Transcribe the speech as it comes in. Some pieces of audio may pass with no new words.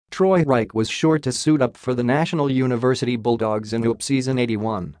Rike was sure to suit up for the National University Bulldogs in UAAP season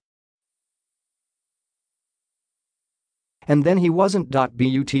 81. And then he wasn't. But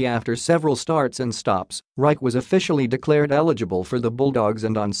after several starts and stops, Rike was officially declared eligible for the Bulldogs,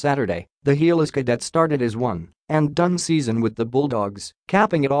 and on Saturday, the Gilas cadet started his one-and-done season with the Bulldogs,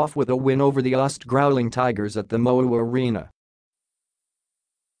 capping it off with a win over the UST Growling Tigers at the MOA Arena.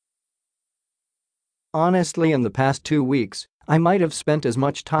 "Honestly, in the past 2 weeks, I might have spent as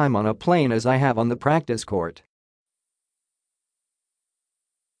much time on a plane as I have on the practice court.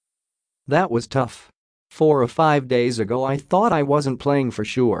 That was tough. 4 or 5 days ago I thought I wasn't playing for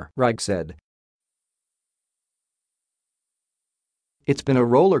sure," Rike said. "It's been a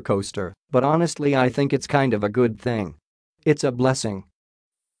roller coaster, but honestly I think it's kind of a good thing. It's a blessing.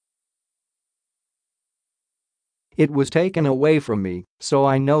 It was taken away from me, so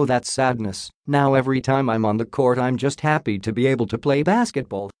I know that's sadness. Now every time I'm on the court I'm just happy to be able to play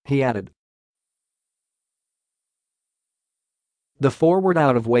basketball," he added. The forward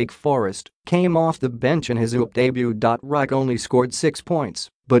out of Wake Forest came off the bench in his UAAP debut. Rike only scored 6 points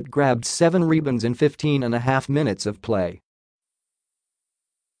but grabbed 7 rebounds in 15.5 minutes of play.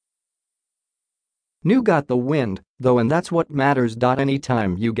 "New got the win, though, and that's what matters.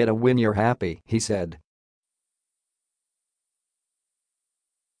 Anytime you get a win you're happy," he said.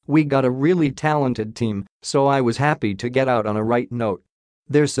 "We got a really talented team, so I was happy to get out on a right note.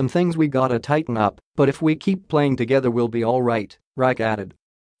 There's some things we gotta tighten up, but if we keep playing together we'll be alright," Rike added.